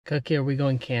Cookie, are we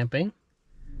going camping?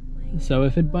 So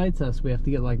if it bites us, we have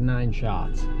to get like 9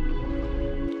 shots.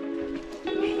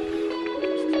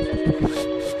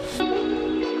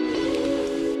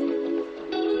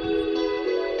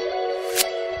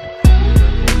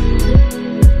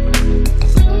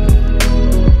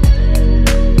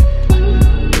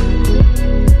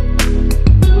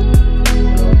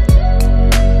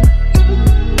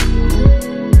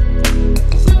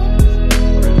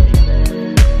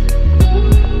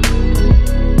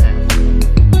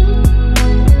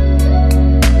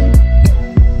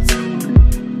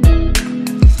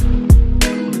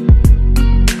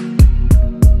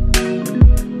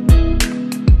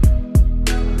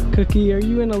 Cookie, are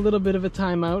you in a little bit of a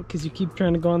timeout because you keep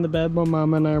trying to go on the bed while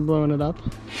Mama and I are blowing it up?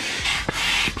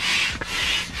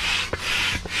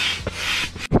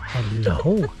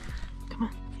 Hello. Come on,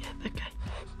 yeah, that guy.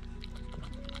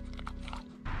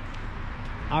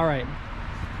 All right.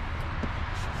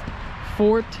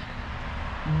 Fort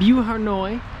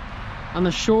Beauharnois on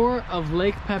the shore of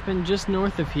Lake Pepin, just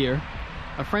north of here.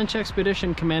 A French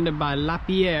expedition commanded by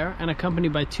Lapierre and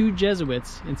accompanied by 2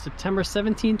 Jesuits in September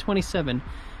 1727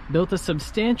 built a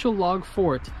substantial log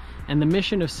fort and the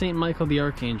mission of St. Michael the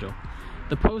Archangel.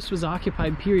 The post was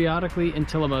occupied periodically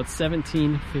until about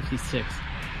 1756.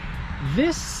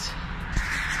 This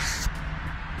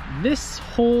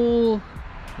whole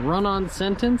run-on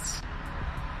sentence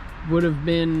would have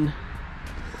been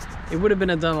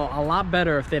done a lot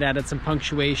better if they'd added some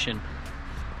punctuation.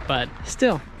 But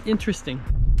still, interesting.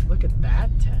 Look at that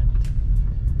tent.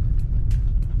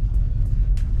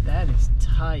 That is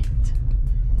tight.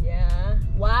 Yeah.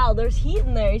 Wow, there's heat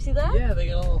in there. You see that? Yeah, they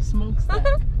got a little smokestack.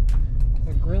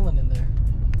 They're grilling in there.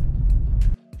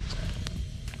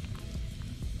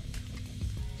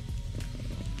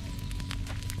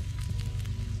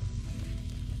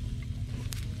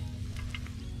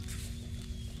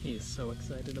 He is so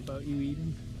excited about you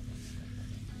eating.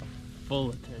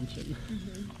 Full attention.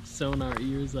 Sewing our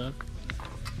ears up.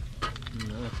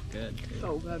 That's good, too.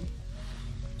 So good.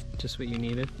 Just what you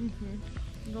needed?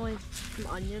 Only some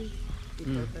onions. Be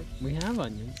perfect. We have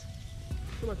onions.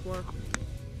 Too much work.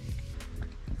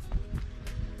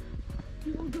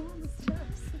 You won't go on the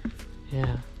steps.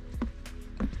 Yeah.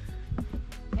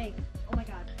 Hey, oh my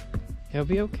god. He'll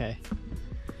be okay.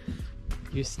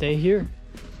 You stay here.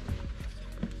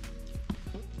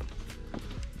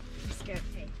 I'm scared.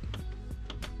 Hey.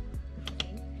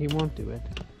 He won't do it.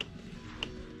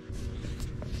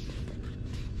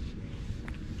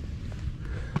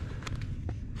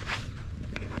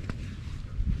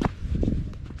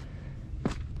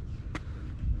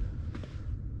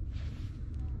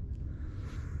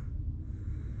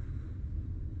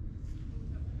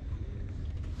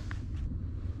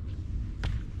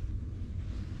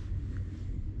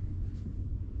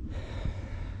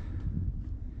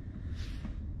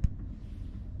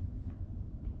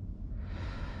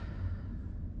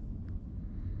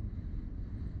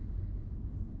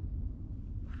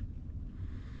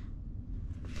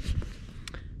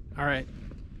 All right,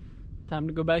 time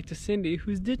to go back to Cyndi,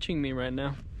 who's ditching me right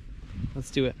now. Let's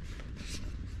do it.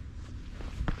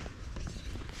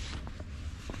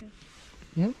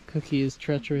 Yep, Cookie is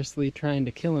treacherously trying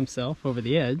to kill himself over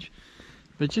the edge.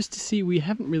 But just to see, we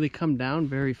haven't really come down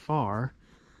very far.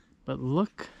 But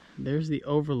look, there's the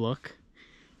overlook.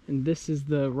 And this is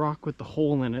the rock with the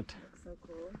hole in it. So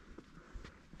cool.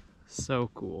 So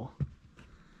cool.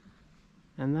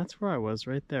 And that's where I was,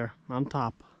 right there, on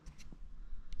top.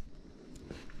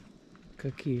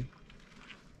 Cookie.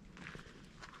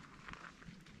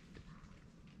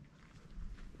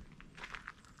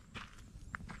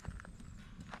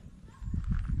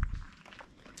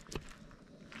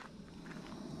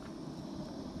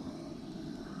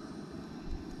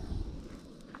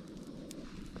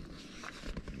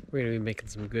 We're gonna be making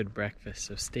some good breakfast,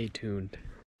 so stay tuned.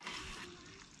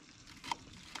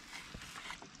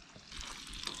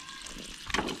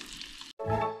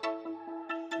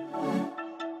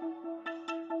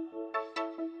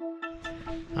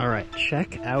 Alright,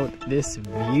 check out this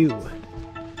view.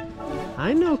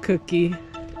 I know, Cookie.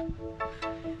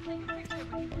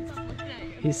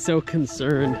 He's so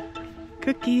concerned.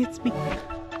 Cookie, it's me.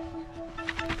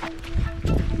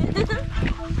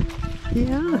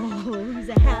 Yeah. Oh, he's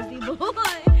a happy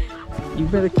boy. You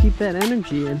better keep that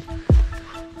energy in.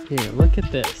 Here, look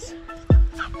at this.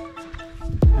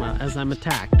 Well, as I'm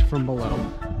attacked from below.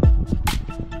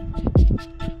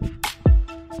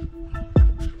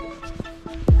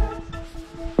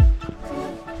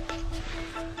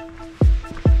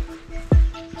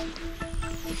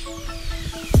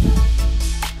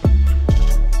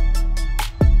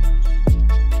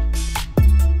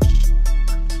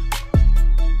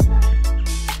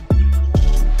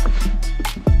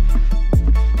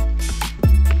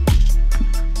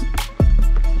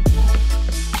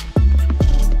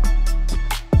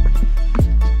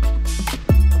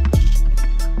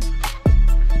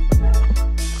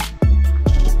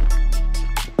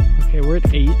 we're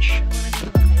at H.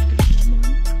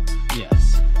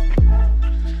 Yes.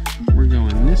 We're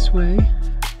going this way,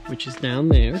 which is down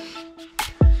there.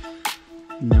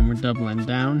 And then we're doubling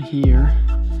down here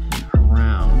and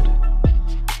around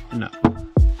and up.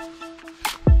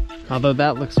 Although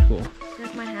that looks cool.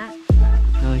 That's my hat.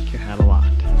 I like your hat a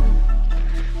lot.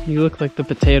 You look like the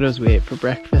potatoes we ate for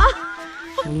breakfast.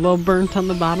 A little burnt on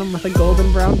the bottom with a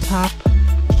golden brown top.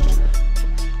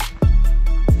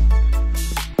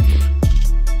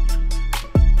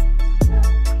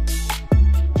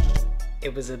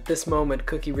 It was at this moment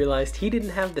Cookie realized he didn't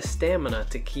have the stamina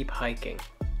to keep hiking.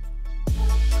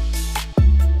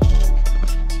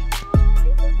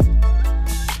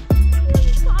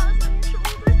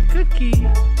 Cookie!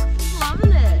 He's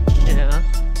loving it. Yeah.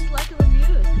 He's liking the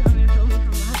view. It's coming to show me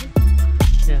from life.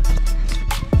 Yeah.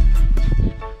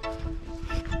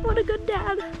 What a good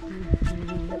dad.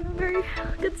 And a very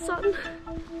good son.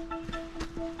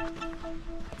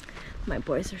 My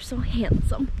boys are so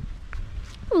handsome.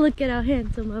 Look at how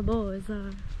handsome my boys are.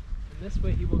 And this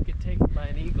way he won't get taken by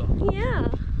an eagle. Yeah.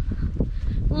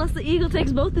 Unless the eagle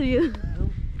takes both of you. Well,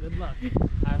 good luck.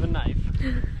 I have a knife.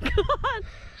 God.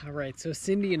 Alright, so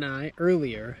Cyndi and I,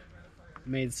 earlier,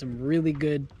 made some really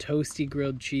good toasty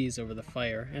grilled cheese over the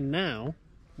fire. And now,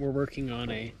 we're working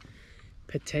on a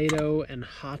potato and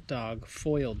hot dog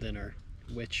foil dinner,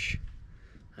 which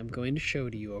I'm going to show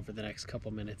to you over the next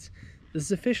couple minutes. This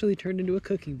is officially turned into a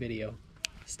cooking video.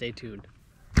 Stay tuned.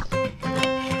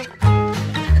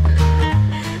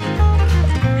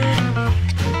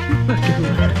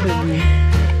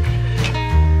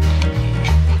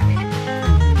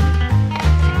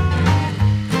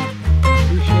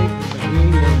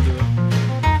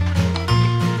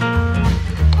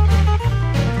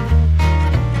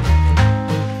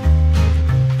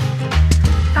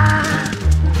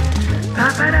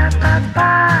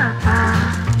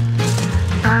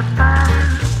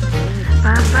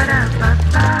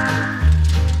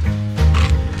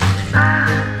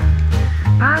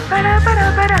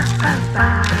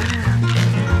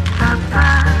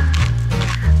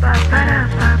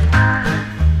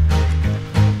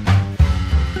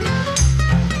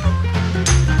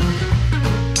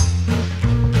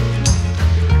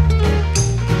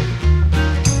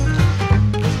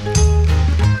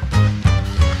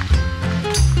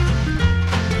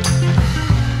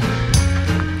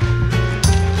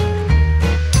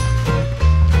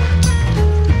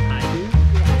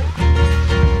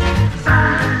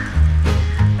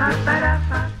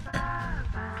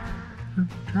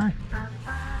 Try.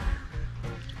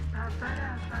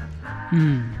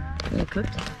 Is it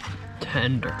cooked?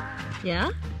 Tender. Yeah?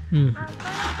 And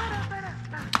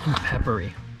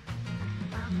peppery.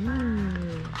 Look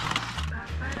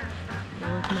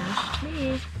mashed to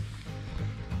me.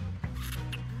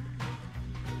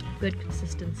 Good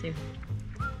consistency.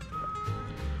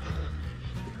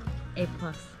 A+.